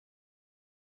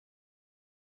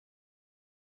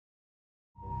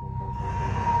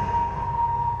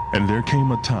And there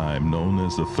came a time known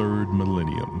as the third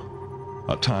millennium,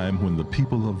 a time when the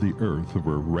people of the earth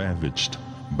were ravaged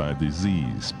by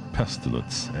disease,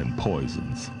 pestilence, and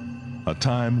poisons. A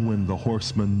time when the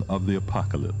horsemen of the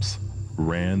apocalypse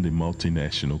ran the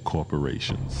multinational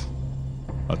corporations.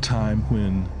 A time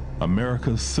when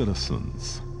America's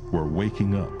citizens were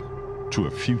waking up to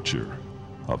a future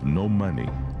of no money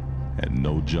and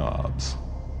no jobs.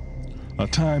 A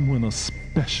time when a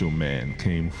special man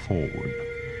came forward,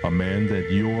 a man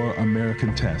that your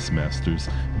American taskmasters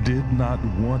did not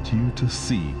want you to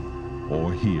see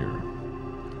or hear,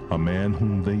 a man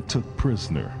whom they took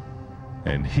prisoner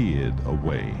and hid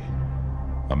away,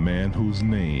 a man whose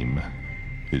name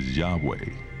is Yahweh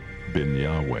ben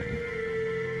Yahweh.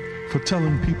 For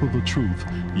telling people the truth,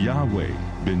 Yahweh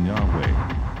ben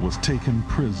Yahweh was taken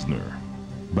prisoner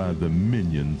by the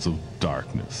minions of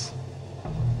darkness.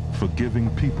 For giving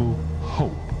people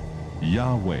hope,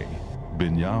 Yahweh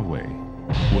ben Yahweh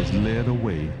was led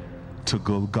away to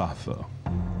Golgotha.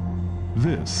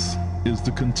 This is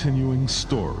the continuing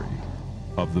story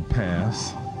of the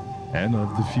past and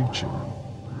of the future,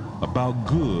 about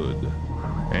good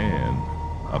and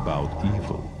about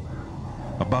evil,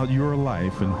 about your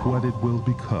life and what it will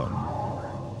become.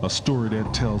 A story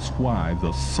that tells why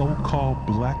the so-called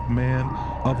black man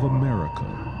of America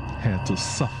had to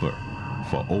suffer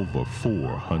for over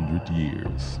 400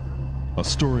 years. A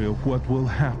story of what will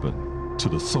happen to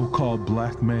the so-called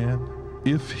black man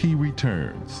if he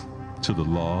returns to the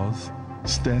laws,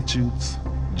 statutes,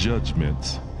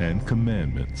 judgments, and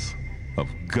commandments of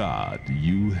God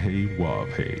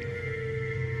Yahweh.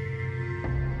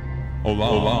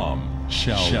 Olam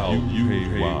shall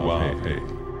Yahweh.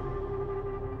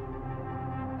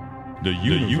 The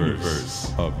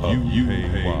universe of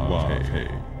Yahweh.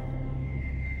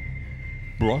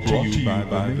 Brought to you by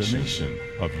the nation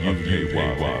of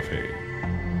Yahweh.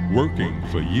 Working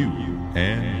for you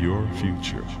and your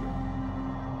future.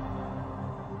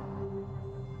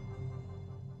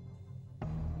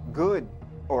 Good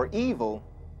or evil,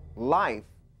 life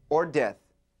or death.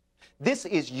 This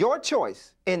is your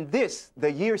choice in this,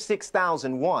 the year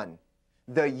 6001,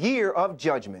 the year of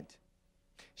judgment.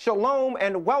 Shalom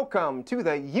and welcome to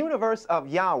the universe of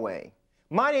Yahweh.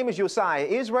 My name is Josiah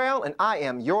Israel and I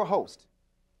am your host.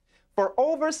 For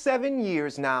over 7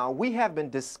 years now, we have been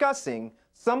discussing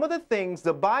some of the things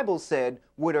the Bible said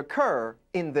would occur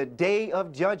in the day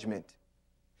of judgment.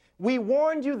 We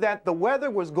warned you that the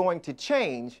weather was going to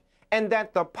change and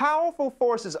that the powerful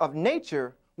forces of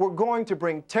nature were going to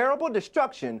bring terrible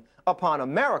destruction upon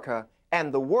America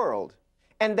and the world,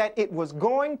 and that it was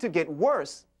going to get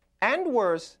worse and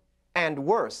worse and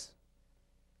worse.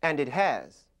 And it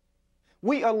has.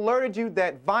 We alerted you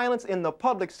that violence in the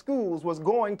public schools was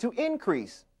going to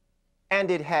increase,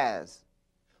 and it has.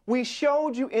 We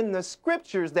showed you in the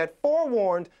scriptures that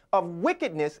forewarned of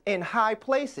wickedness in high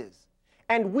places.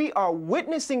 And we are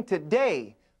witnessing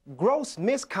today gross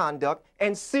misconduct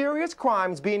and serious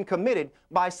crimes being committed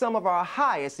by some of our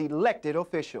highest elected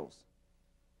officials.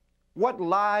 What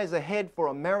lies ahead for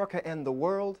America and the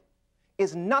world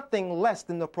is nothing less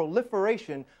than the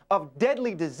proliferation of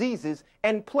deadly diseases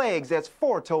and plagues as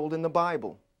foretold in the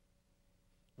Bible.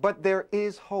 But there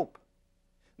is hope.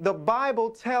 The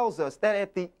Bible tells us that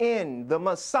at the end, the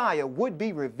Messiah would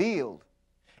be revealed.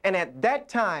 And at that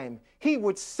time, he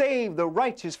would save the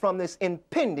righteous from this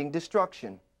impending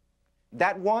destruction.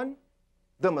 That one,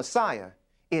 the Messiah,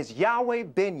 is Yahweh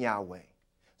ben Yahweh.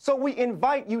 So we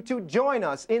invite you to join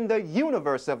us in the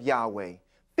universe of Yahweh,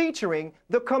 featuring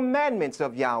the commandments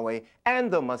of Yahweh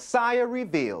and the Messiah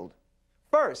revealed.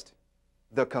 First,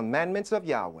 the commandments of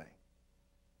Yahweh.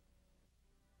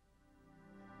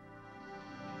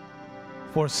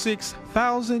 For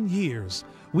 6,000 years,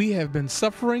 we have been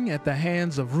suffering at the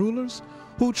hands of rulers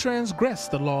who transgress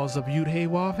the laws of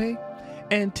Yahweh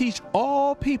and teach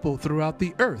all people throughout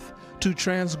the earth to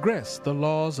transgress the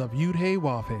laws of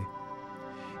Yahweh.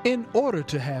 In order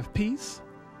to have peace,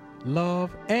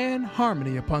 love, and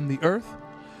harmony upon the earth,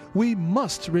 we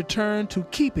must return to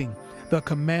keeping the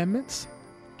commandments,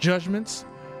 judgments,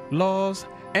 laws,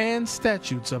 and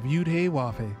statutes of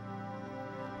Yahweh.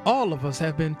 All of us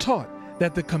have been taught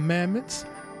that the commandments,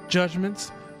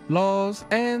 judgments, laws,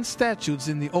 and statutes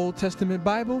in the Old Testament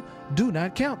Bible do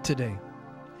not count today.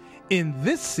 In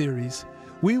this series,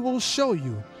 we will show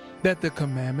you that the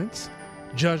commandments,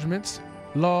 judgments,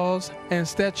 laws, and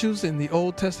statutes in the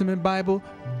Old Testament Bible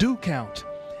do count,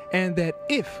 and that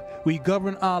if we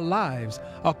govern our lives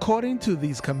according to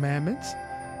these commandments,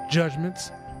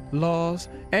 judgments, laws,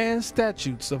 and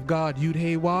statutes of God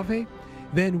Yahweh,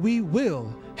 then we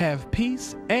will have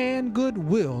peace and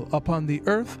goodwill upon the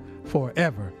earth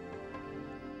forever.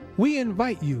 We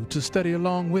invite you to study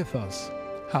along with us.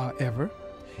 However,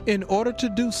 in order to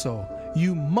do so,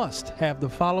 you must have the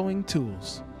following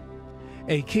tools: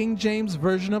 a King James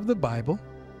Version of the Bible,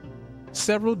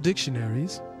 several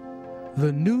dictionaries,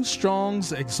 the New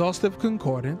Strong's Exhaustive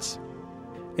Concordance,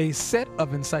 a set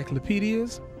of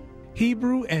encyclopedias,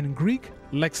 Hebrew and Greek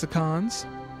lexicons,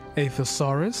 a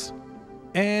thesaurus,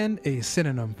 and a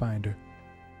synonym finder.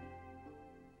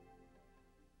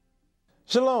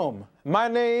 Shalom, my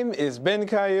name is Ben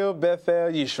Kayil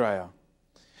Bethel Yisrael.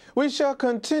 We shall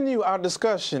continue our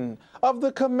discussion of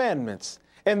the commandments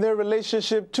and their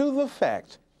relationship to the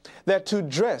fact that to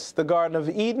dress the Garden of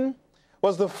Eden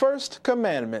was the first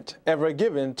commandment ever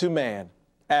given to man,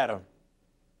 Adam.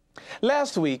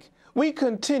 Last week, we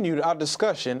continued our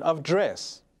discussion of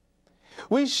dress.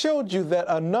 We showed you that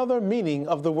another meaning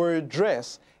of the word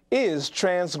dress is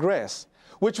transgress,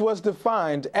 which was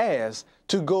defined as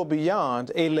to go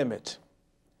beyond a limit.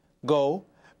 Go,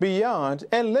 beyond,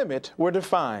 and limit were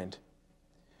defined.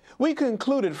 We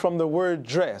concluded from the word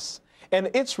dress and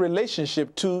its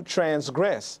relationship to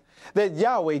transgress that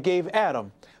Yahweh gave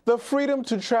Adam the freedom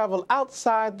to travel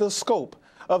outside the scope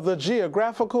of the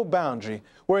geographical boundary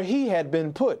where he had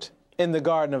been put in the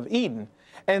Garden of Eden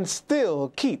and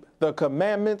still keep the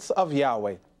commandments of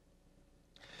Yahweh.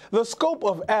 The scope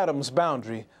of Adam's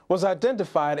boundary was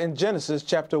identified in Genesis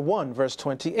chapter 1, verse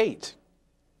 28.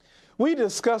 We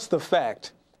discussed the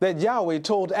fact that Yahweh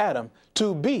told Adam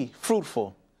to be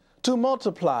fruitful, to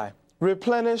multiply,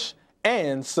 replenish,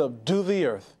 and subdue the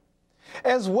earth,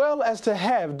 as well as to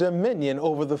have dominion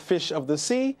over the fish of the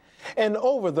sea and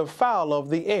over the fowl of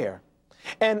the air,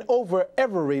 and over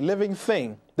every living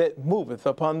thing that moveth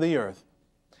upon the earth,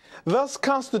 thus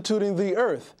constituting the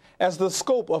earth as the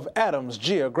scope of Adam's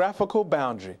geographical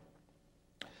boundary.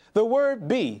 The word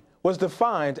be was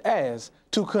defined as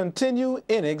to continue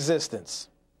in existence.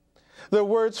 The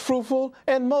words fruitful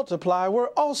and multiply were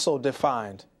also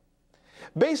defined.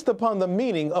 Based upon the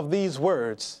meaning of these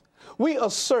words, we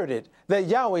asserted that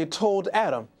Yahweh told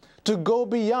Adam to go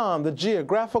beyond the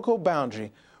geographical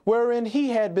boundary wherein he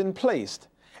had been placed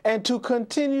and to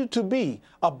continue to be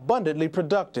abundantly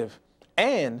productive,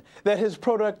 and that his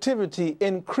productivity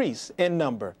increase in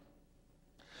number.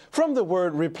 From the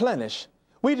word replenish,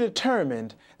 we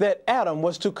determined that Adam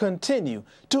was to continue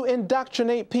to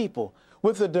indoctrinate people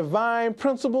with the divine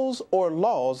principles or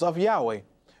laws of Yahweh,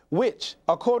 which,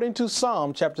 according to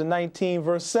Psalm chapter 19,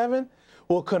 verse 7,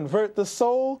 will convert the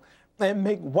soul and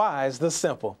make wise the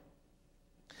simple.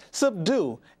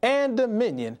 Subdue and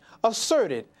dominion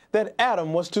asserted that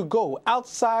Adam was to go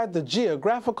outside the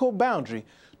geographical boundary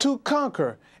to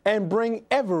conquer and bring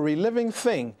every living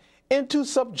thing into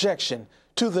subjection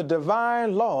to the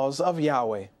divine laws of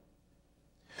Yahweh.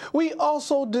 We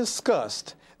also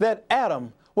discussed that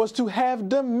Adam was to have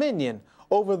dominion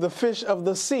over the fish of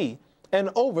the sea and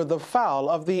over the fowl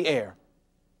of the air.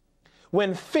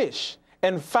 When fish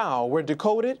and fowl were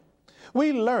decoded,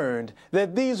 we learned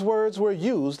that these words were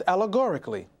used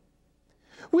allegorically.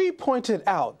 We pointed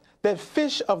out that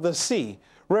fish of the sea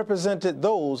represented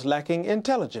those lacking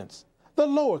intelligence, the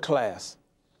lower class,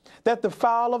 that the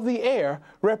fowl of the air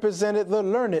represented the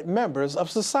learned members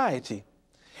of society,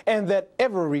 and that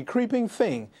every creeping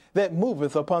thing that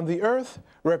moveth upon the earth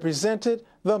represented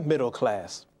the middle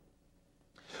class.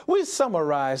 We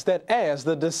summarized that as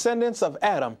the descendants of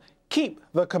Adam keep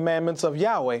the commandments of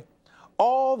Yahweh,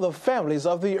 all the families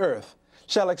of the earth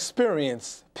shall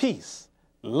experience peace,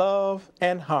 love,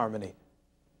 and harmony.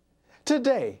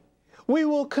 Today, we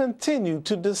will continue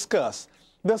to discuss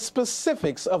the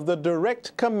specifics of the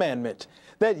direct commandment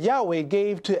that Yahweh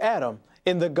gave to Adam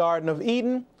in the Garden of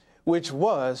Eden, which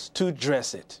was to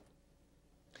dress it.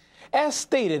 As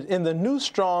stated in the New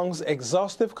Strong's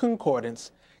Exhaustive Concordance,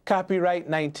 copyright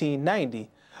 1990,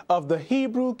 of the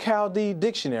Hebrew Chaldee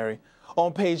Dictionary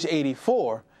on page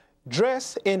 84,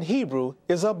 dress in Hebrew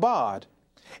is abad,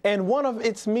 and one of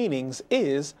its meanings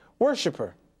is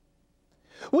worshiper.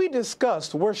 We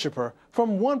discussed worshiper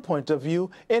from one point of view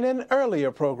in an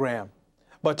earlier program,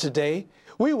 but today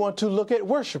we want to look at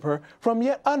worshiper from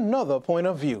yet another point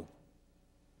of view.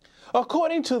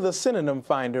 According to the synonym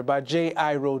finder by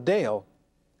J.I. Rodale,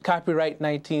 copyright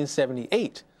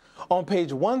 1978, on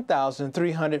page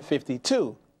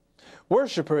 1352,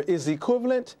 worshiper is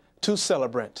equivalent to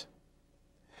celebrant.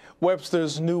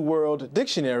 Webster's New World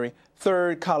Dictionary,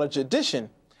 3rd College Edition,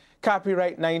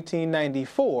 copyright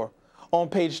 1994, on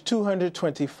page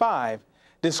 225,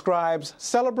 describes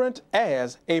celebrant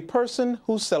as a person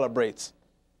who celebrates.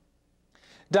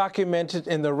 Documented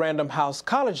in the Random House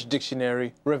College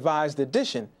Dictionary, Revised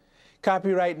Edition,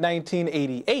 copyright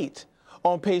 1988,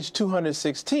 on page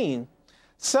 216,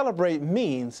 Celebrate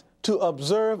means to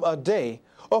observe a day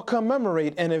or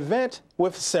commemorate an event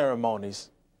with ceremonies.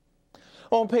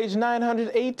 On page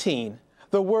 918,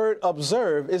 the word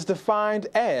observe is defined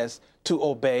as to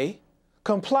obey,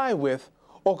 comply with,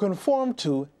 or conform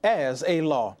to as a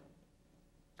law.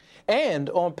 And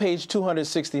on page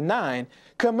 269,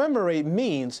 commemorate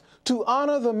means to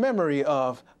honor the memory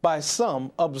of by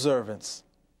some observance.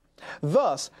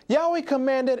 Thus, Yahweh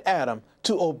commanded Adam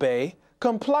to obey,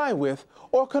 comply with,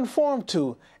 or conform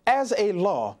to as a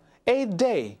law, a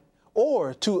day,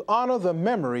 or to honor the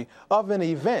memory of an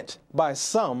event by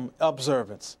some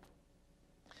observance.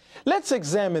 Let's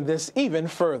examine this even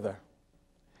further.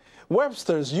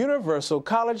 Webster's Universal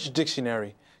College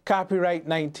Dictionary, copyright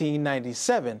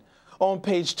 1997, on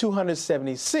page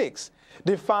 276,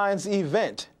 defines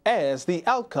event as the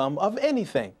outcome of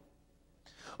anything.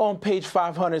 On page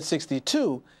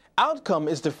 562, outcome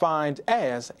is defined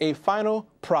as a final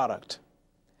product.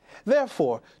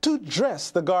 Therefore, to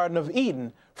dress the Garden of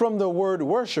Eden from the word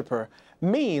worshiper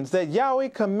means that Yahweh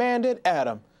commanded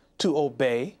Adam to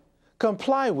obey,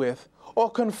 comply with,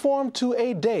 or conform to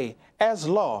a day as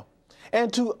law,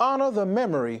 and to honor the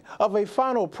memory of a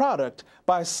final product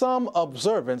by some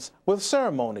observance with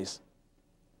ceremonies.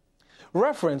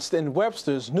 Referenced in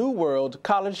Webster's New World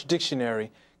College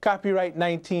Dictionary, copyright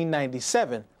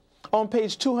 1997, on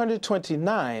page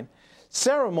 229,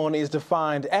 ceremony is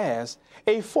defined as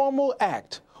a formal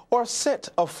act or set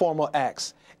of formal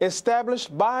acts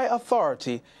established by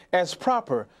authority as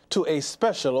proper to a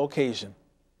special occasion.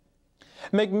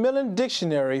 Macmillan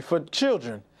Dictionary for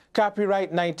Children,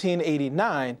 copyright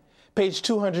 1989, page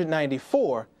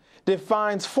 294,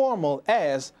 defines formal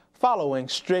as following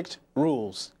strict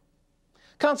rules.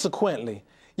 Consequently,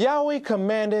 Yahweh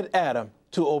commanded Adam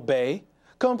to obey,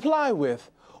 comply with,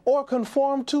 or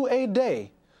conform to a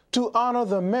day, to honor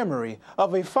the memory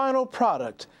of a final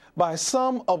product by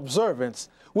some observance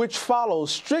which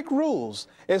follows strict rules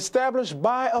established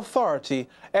by authority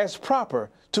as proper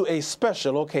to a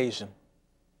special occasion.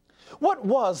 What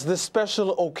was this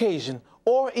special occasion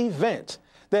or event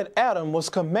that Adam was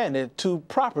commanded to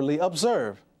properly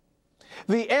observe?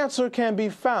 The answer can be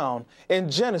found in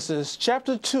Genesis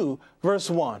chapter 2, verse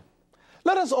 1.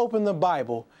 Let us open the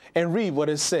Bible and read what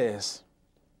it says.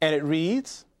 And it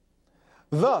reads,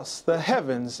 "Thus the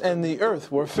heavens and the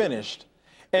earth were finished,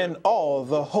 and all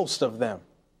the host of them."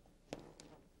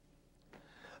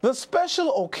 The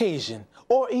special occasion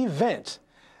or event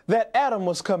that Adam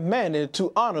was commanded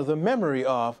to honor the memory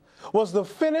of was the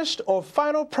finished or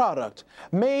final product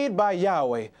made by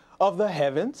Yahweh of the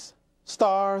heavens,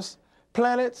 stars,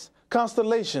 planets,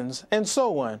 constellations, and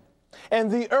so on,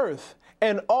 and the earth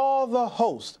and all the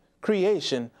host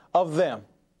creation of them.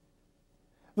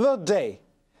 The day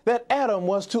that Adam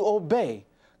was to obey,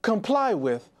 comply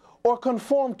with, or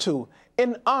conform to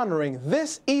in honoring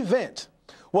this event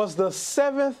was the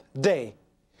seventh day,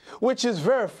 which is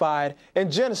verified in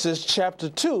Genesis chapter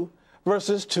 2,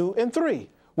 verses 2 and 3,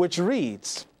 which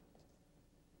reads,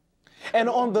 "And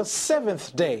on the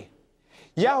seventh day,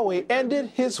 Yahweh ended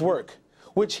his work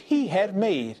which he had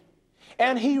made,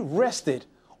 and he rested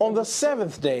on the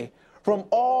seventh day from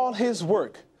all his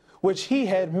work which he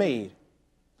had made.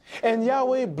 And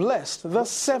Yahweh blessed the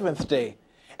seventh day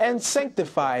and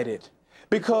sanctified it,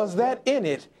 because that in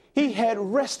it he had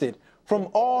rested from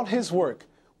all his work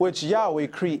which Yahweh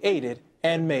created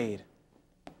and made."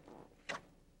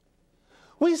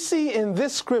 We see in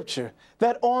this scripture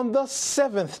that on the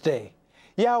seventh day,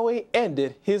 Yahweh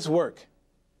ended his work.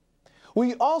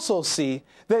 We also see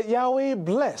that Yahweh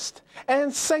blessed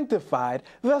and sanctified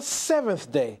the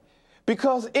seventh day,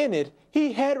 because in it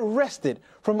he had rested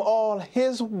from all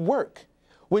his work,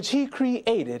 which he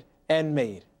created and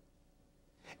made.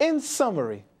 In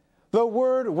summary, the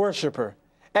word worshiper,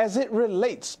 as it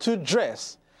relates to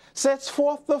dress, sets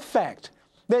forth the fact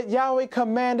that Yahweh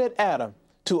commanded Adam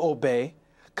to obey,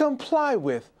 comply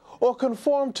with, or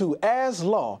conform to as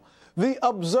law the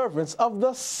observance of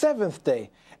the seventh day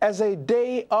as a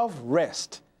day of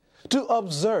rest, to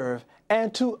observe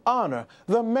and to honor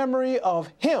the memory of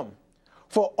him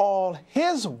for all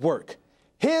his work,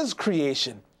 his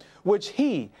creation, which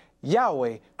he,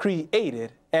 Yahweh,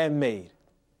 created and made.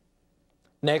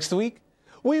 Next week,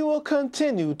 we will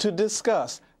continue to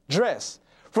discuss dress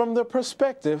from the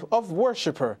perspective of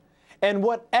worshiper and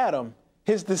what Adam,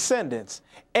 his descendants,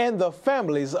 and the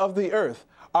families of the earth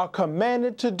are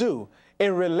commanded to do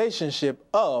in relationship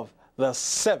of the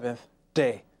seventh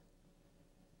day.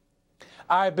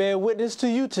 I bear witness to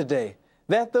you today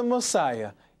that the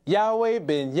Messiah, Yahweh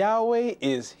ben Yahweh,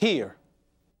 is here.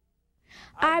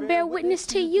 I bear witness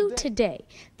to you today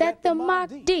that the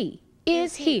Mahdi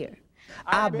is here.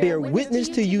 I bear witness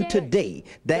to you today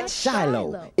that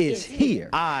Shiloh is here.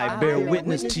 I bear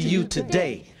witness to you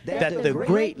today that the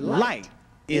great light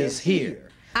is here.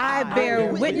 I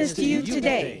bear witness to you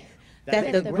today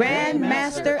that the Grand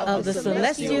Master of the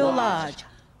Celestial Lodge,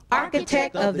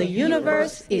 architect of the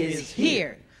universe, is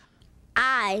here.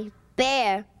 I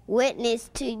bear witness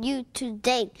to you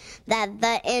today that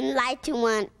the Enlightened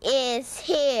One is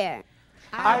here.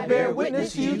 I bear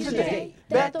witness to you today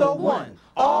that the one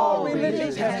all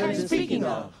religions have been speaking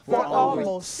of for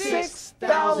almost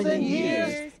 6,000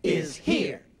 years is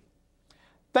here.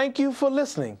 Thank you for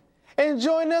listening, and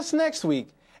join us next week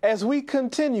as we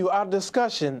continue our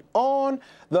discussion on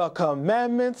the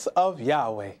commandments of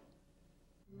Yahweh.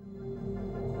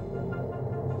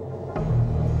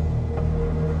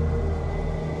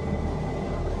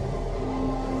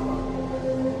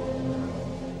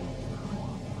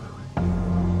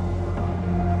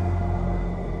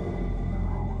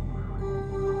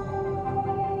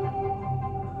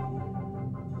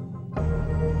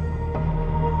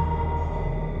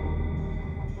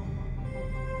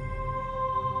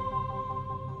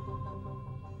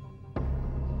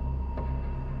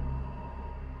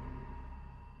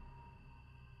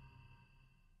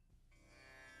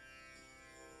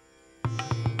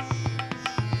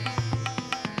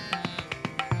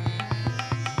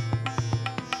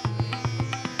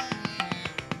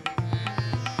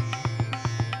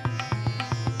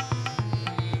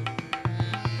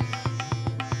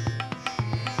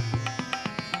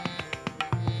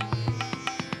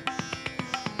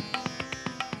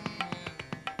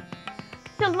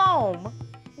 Shalom.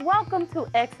 Welcome to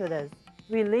Exodus,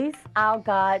 Release Our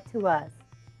God to Us.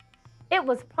 It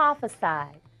was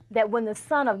prophesied that when the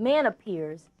Son of Man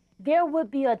appears, there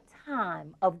would be a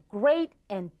time of great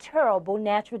and terrible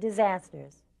natural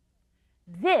disasters.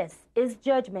 This is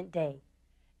Judgment Day,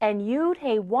 and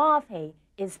Yud-Heh-Wav-Heh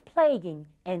is plaguing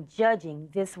and judging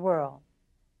this world.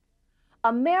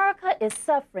 America is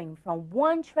suffering from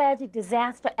one tragic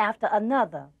disaster after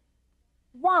another.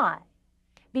 Why?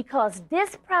 Because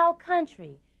this proud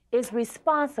country is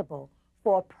responsible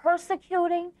for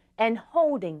persecuting and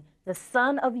holding the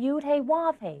son of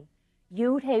Yud-Heh-Wav-Heh,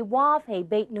 Yud-Heh-Wav-Heh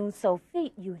Beit Nun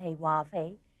Sofit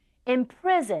Yud-Heh-Wav-Heh, in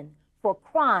prison for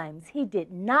crimes he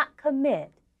did not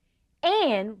commit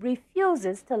and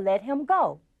refuses to let him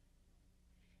go.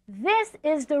 This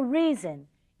is the reason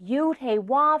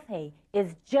Yud-Heh-Wav-Heh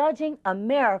is judging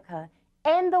America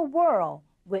and the world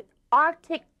with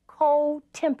Arctic cold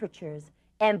temperatures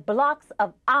and blocks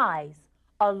of ice,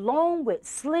 along with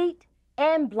sleet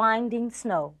and blinding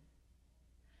snow.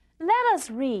 Let us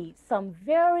read some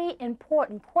very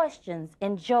important questions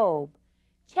in Job,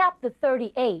 chapter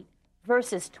 38,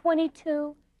 verses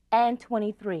 22 and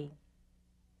 23.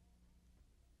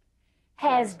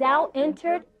 Hast thou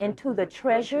entered into the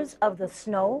treasures of the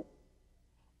snow?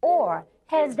 Or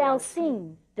hast thou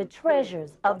seen the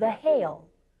treasures of the hail,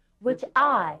 which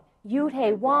I,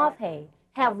 Yud-Heh-Wav-Heh,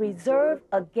 have reserved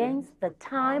against the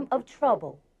time of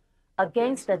trouble,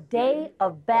 against the day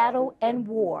of battle and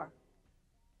war?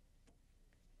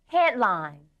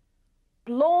 Headline: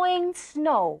 Blowing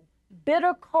snow,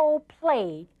 bitter cold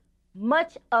plague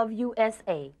much of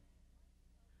USA.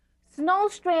 Snow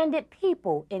stranded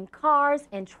people in cars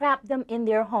and trapped them in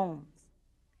their homes.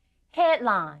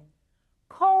 Headline: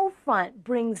 Cold front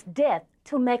brings death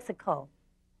to Mexico.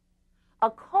 A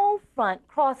cold front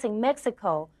crossing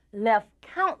Mexico left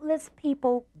countless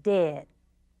people dead.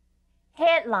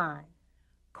 Headline: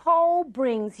 Cold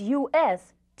brings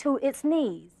U.S. to its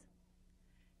knees.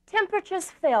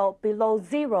 Temperatures fell below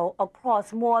zero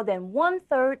across more than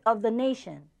 1/3 of the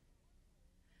nation.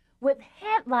 With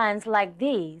headlines like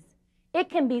these, it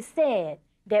can be said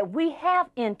that we have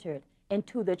entered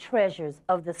into the treasures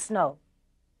of the snow.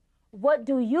 What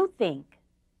do you think?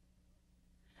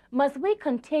 Must we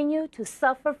continue to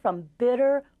suffer from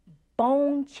bitter,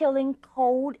 bone-chilling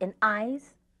cold and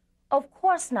ice? Of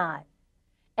course not.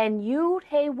 And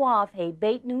Yud-Heh-Wav-Heh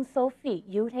Beit Nun Sofit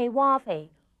Yud-Heh-Wav-Heh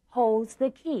holds the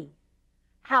key.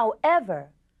 However,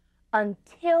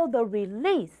 until the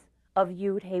release of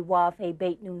Yud-Heh-Wav-Heh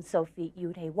Beit Nun Sofit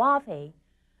Yud-Heh-Wav-Heh,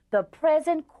 the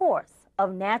present course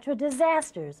of natural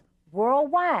disasters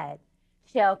worldwide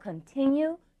shall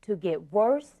continue to get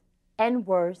worse and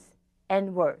worse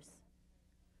and worse.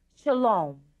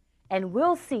 Shalom, and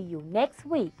we'll see you next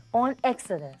week on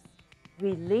Exodus,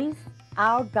 Release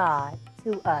Our God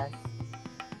to Us.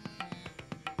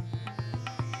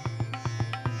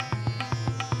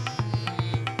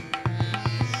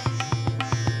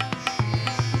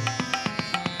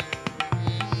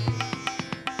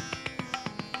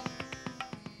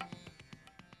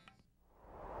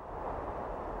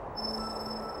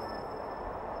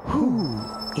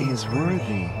 Who is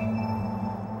worthy?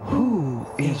 Who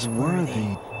is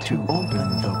worthy to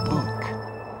open the book?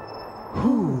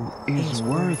 Who is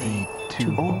worthy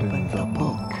to open the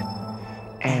book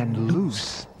and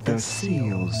loose the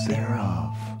seals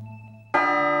thereof?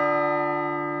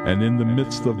 And in the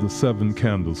midst of the 7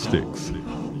 candlesticks,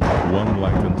 one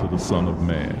like unto the Son of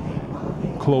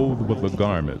Man, clothed with a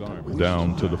garment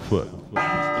down to the foot,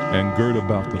 and girt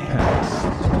about the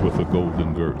paps with a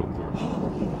golden girdle.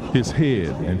 His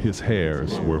head and his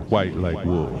hairs were white like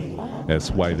wool,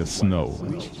 as white as snow,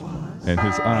 and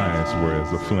his eyes were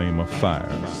as a flame of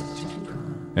fire,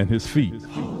 and his feet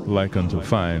like unto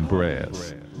fine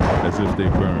brass, as if they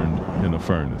burned in a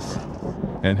furnace,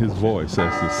 and his voice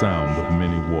as the sound of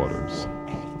many waters.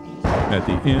 At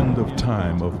the end of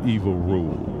time of evil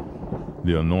rule,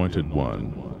 the Anointed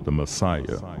One, the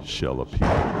Messiah, shall appear.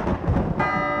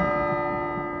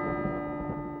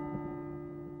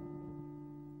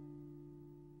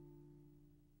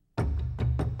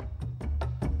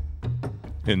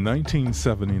 In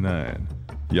 1979,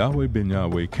 Yahweh Ben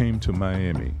Yahweh came to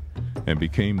Miami and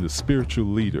became the spiritual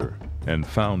leader and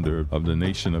founder of the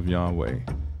Nation of Yahweh.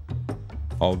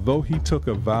 Although he took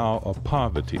a vow of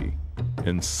poverty,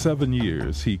 in 7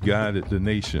 years he guided the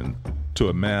nation to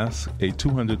amass a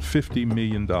 $250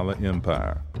 million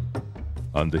empire.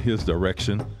 Under his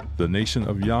direction, the Nation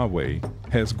of Yahweh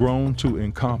has grown to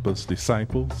encompass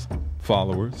disciples,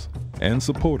 followers, and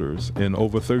supporters in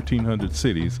over 1,300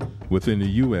 cities within the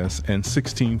U.S. and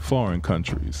 16 foreign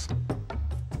countries.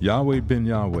 Yahweh Ben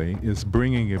Yahweh is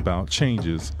bringing about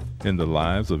changes in the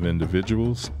lives of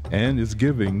individuals and is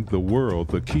giving the world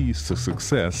the keys to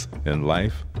success in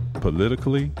life,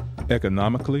 politically,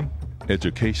 economically,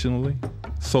 educationally,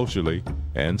 socially,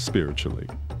 and spiritually.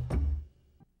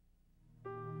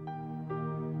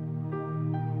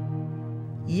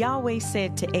 Yahweh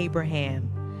said to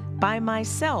Abraham, "By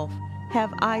myself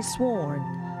have I sworn,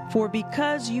 for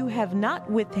because you have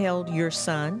not withheld your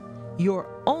son,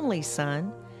 your only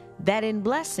son, that in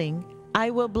blessing I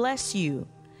will bless you,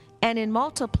 and in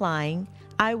multiplying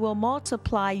I will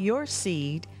multiply your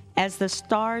seed as the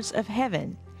stars of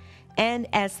heaven, and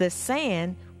as the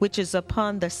sand which is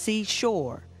upon the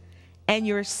seashore. And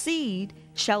your seed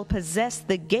shall possess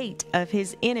the gate of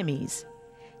his enemies.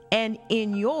 And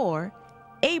in your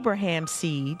Abraham's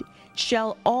seed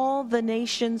shall all the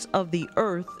nations of the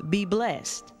earth be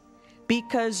blessed,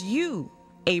 because you,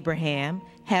 Abraham,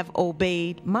 have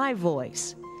obeyed my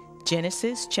voice."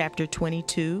 Genesis chapter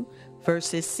 22,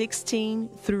 verses 16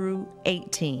 through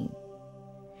 18.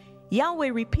 Yahweh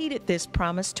repeated this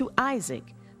promise to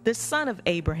Isaac, the son of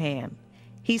Abraham.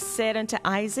 He said unto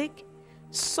Isaac,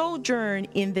 "Sojourn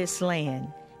in this land,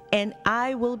 and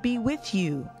I will be with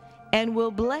you, and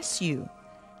will bless you.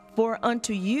 For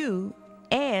unto you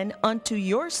and unto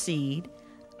your seed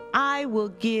I will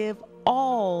give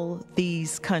all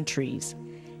these countries,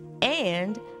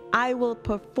 and I will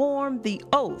perform the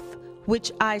oath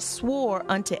which I swore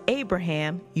unto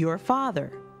Abraham your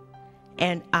father.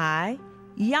 And I,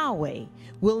 Yahweh,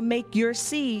 will make your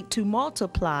seed to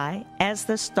multiply as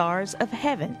the stars of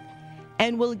heaven,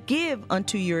 and will give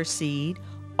unto your seed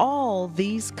all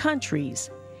these countries.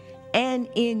 And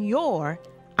in your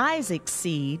Isaac's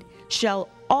seed shall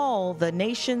all the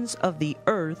nations of the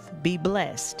earth be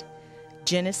blessed."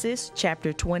 Genesis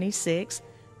chapter 26,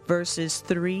 verses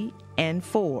 3 and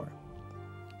 4.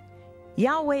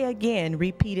 Yahweh again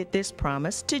repeated this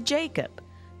promise to Jacob,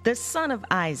 the son of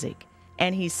Isaac,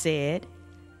 and he said,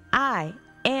 "I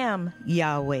am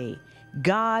Yahweh,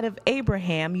 God of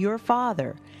Abraham your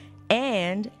father,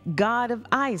 and God of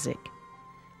Isaac.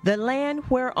 The land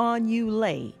whereon you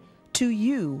lay, to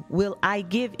you will I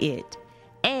give it,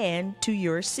 and to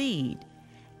your seed.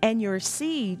 And your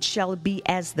seed shall be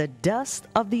as the dust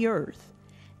of the earth,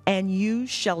 and you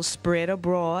shall spread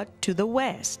abroad to the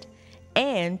west,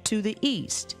 and to the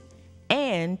east,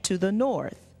 and to the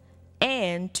north,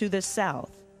 and to the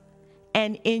south.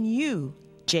 And in you,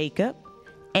 Jacob,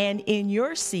 and in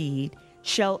your seed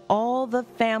shall all the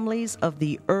families of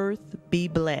the earth be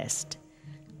blessed."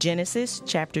 Genesis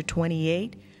chapter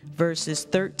 28, verses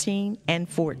 13 and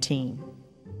 14.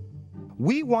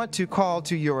 We want to call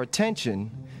to your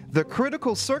attention the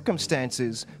critical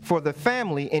circumstances for the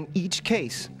family in each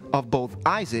case of both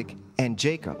Isaac and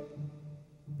Jacob.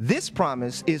 This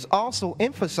promise is also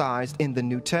emphasized in the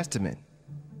New Testament.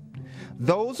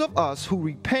 Those of us who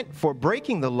repent for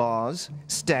breaking the laws,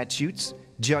 statutes,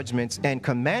 judgments, and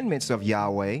commandments of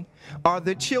Yahweh are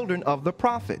the children of the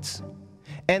prophets,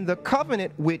 and the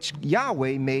covenant which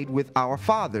Yahweh made with our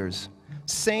fathers,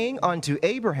 saying unto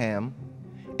Abraham,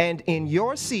 "And in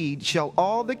your seed shall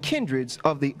all the kindreds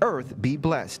of the earth be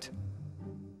blessed."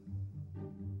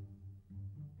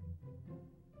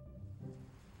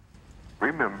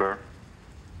 remember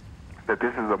that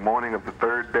this is the morning of the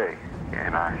third day,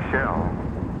 and I shall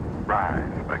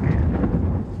rise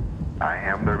again. I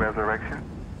am the resurrection.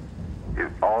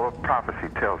 All of prophecy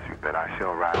tells you that I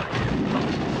shall rise again.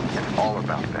 It's all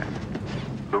about that.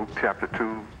 Luke chapter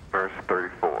 2, verse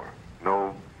 34.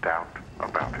 No doubt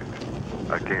about it.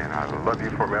 Again, I love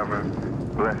you forever,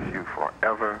 bless you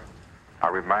forever. I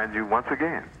remind you once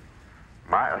again,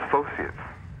 my associates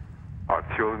are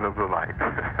children of the light.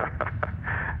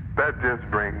 That just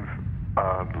brings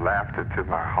laughter to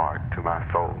my heart, to my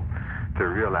soul, to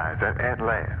realize that at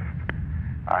last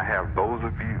I have those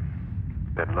of you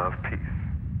that love peace.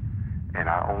 And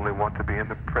I only want to be in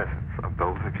the presence of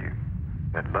those of you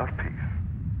that love peace.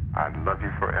 I love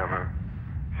you forever.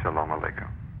 Shalom Aleichem.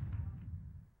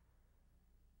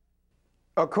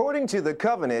 According to the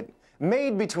covenant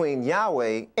made between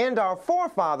Yahweh and our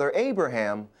forefather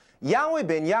Abraham, Yahweh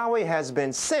ben Yahweh has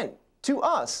been sent to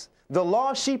us, the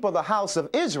lost sheep of the house of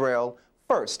Israel,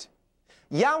 first.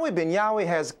 Yahweh ben Yahweh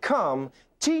has come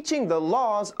teaching the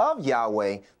laws of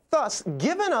Yahweh, thus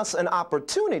giving us an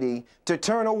opportunity to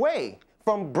turn away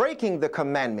from breaking the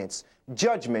commandments,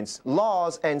 judgments,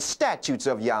 laws, and statutes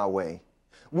of Yahweh.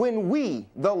 When we,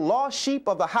 the lost sheep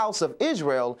of the house of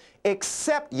Israel,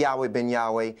 accept Yahweh ben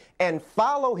Yahweh and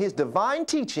follow his divine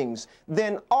teachings,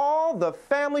 then all the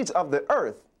families of the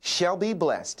earth shall be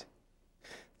blessed.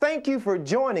 Thank you for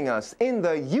joining us in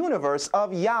the universe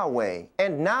of Yahweh.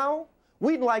 And now,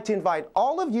 we'd like to invite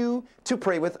all of you to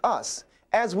pray with us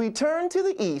as we turn to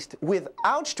the east with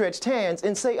outstretched hands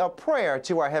and say a prayer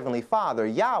to our Heavenly Father,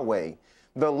 Yahweh,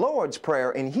 the Lord's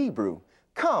Prayer in Hebrew.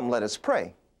 Come, let us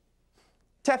pray.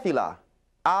 Tefillah,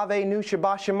 Ave Nu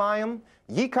Shabbat Shemayim,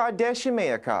 Yikadesh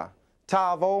Shemeaka,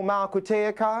 Tavo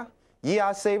Malkuteaka,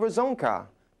 Yase Razonka,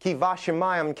 Kiva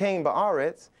Shemayim Kain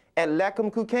Ba'aretz, Et Lekum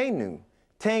Kukenu,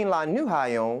 Tain La Nu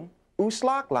Hayom,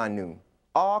 Uslak La Nu,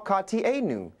 Al Kati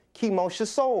Enu, Kimo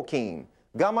Shasol Kim,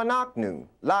 Gamanaknu,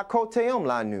 La Koteom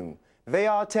La Nu,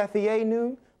 Ve'al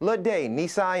Tefienu, Lade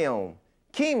Nisayom,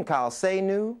 Kim Kal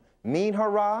Seinu, Min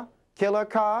Hara,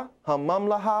 Kilaka,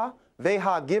 Hamamlaha,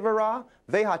 Veha Givera,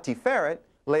 Veha Tiferet,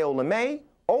 Leolame,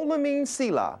 Olamin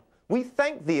Sila. We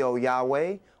thank thee, O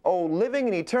Yahweh, O living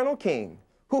and eternal King,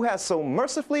 who has so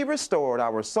mercifully restored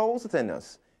our souls within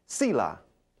us. Selah.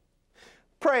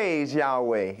 Praise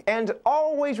Yahweh, and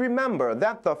always remember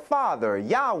that the Father,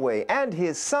 Yahweh, and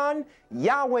his Son,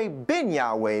 Yahweh ben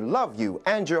Yahweh, love you,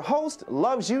 and your host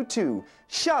loves you too.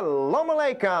 Shalom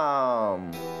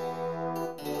Aleichem.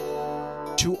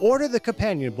 To order the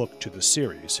companion book to the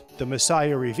series, The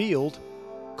Messiah Revealed,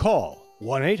 call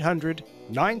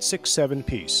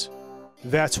 1-800-967-PEACE.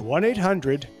 That's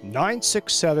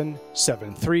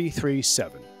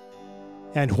 1-800-967-7337.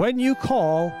 And when you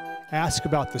call, ask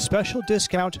about the special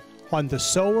discount on The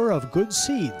Sower of Good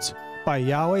Seeds by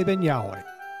Yahweh ben Yahweh.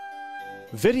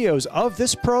 Videos of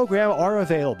this program are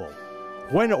available.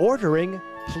 When ordering,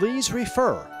 please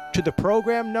refer to the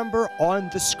program number on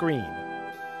the screen.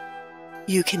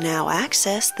 You can now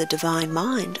access the divine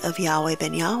mind of Yahweh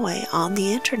ben Yahweh on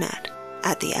the internet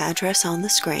at the address on the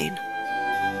screen.